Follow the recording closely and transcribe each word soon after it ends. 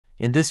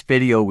In this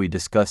video we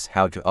discuss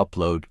how to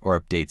upload or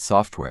update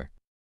software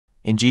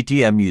in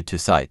GTMU to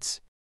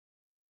sites.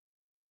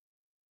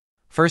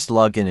 First,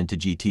 log in into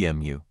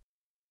GTMU.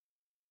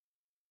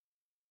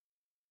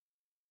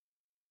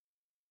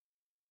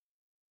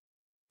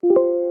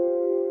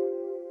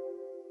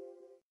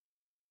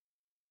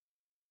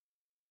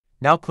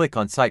 Now click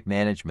on Site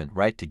Management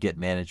Right to get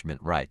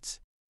management rights.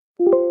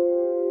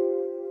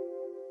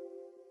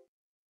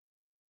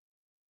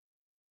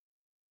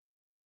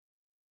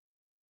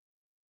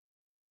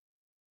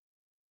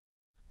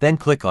 Then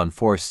click on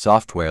Force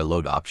Software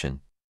Load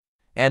option,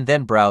 and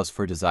then browse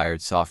for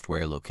desired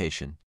software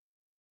location.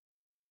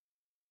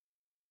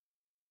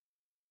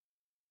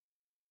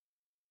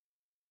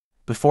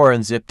 Before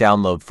unzip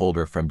download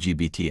folder from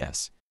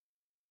GBTS.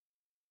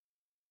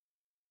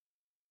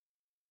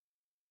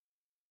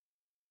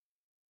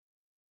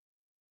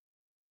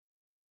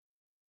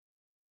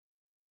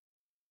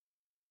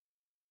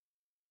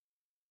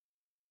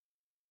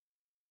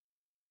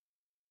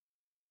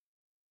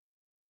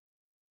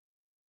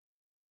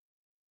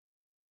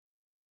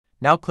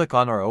 Now click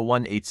on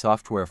R018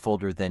 software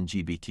folder, then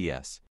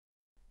GBTS.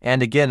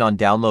 And again on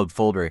download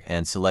folder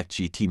and select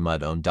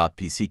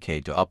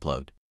gtmu.pck to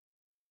upload.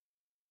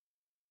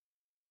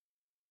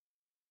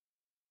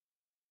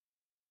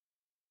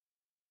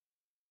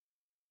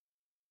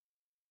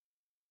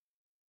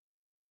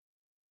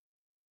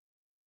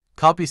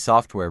 Copy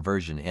software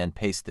version and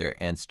paste there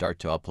and start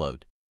to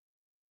upload.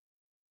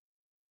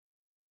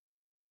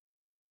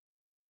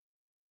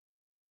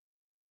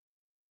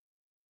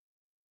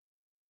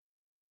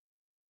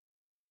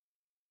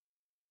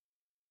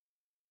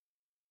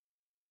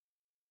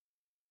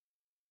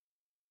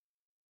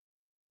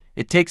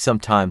 It takes some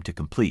time to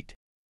complete.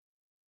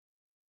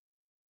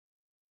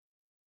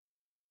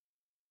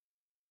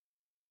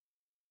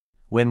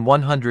 When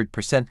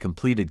 100%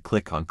 completed,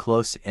 click on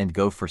Close and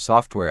go for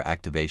software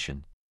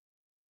activation.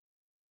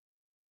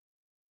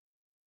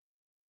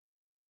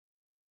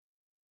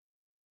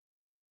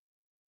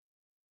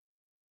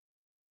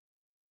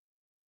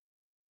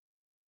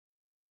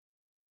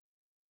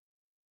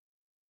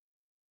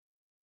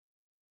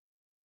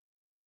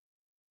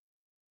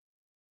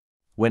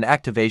 When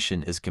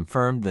activation is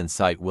confirmed, then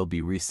site will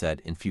be reset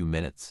in few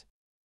minutes.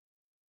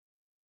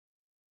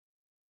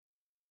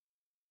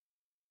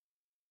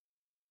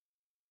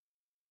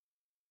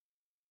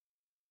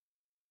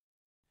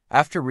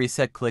 After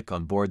reset, click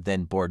on Board,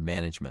 then Board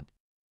Management.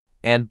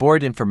 And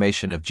board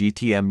information of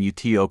GTMU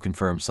TO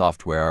confirm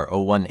software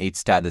R018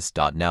 status.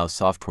 Now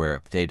software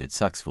updated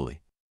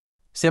successfully.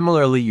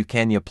 Similarly, you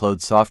can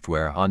upload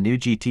software on new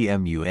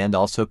GTMU and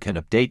also can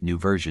update new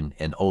version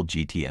in old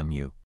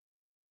GTMU.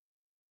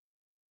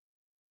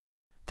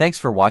 Thanks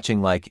for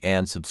watching. Like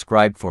and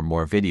subscribe for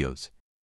more videos.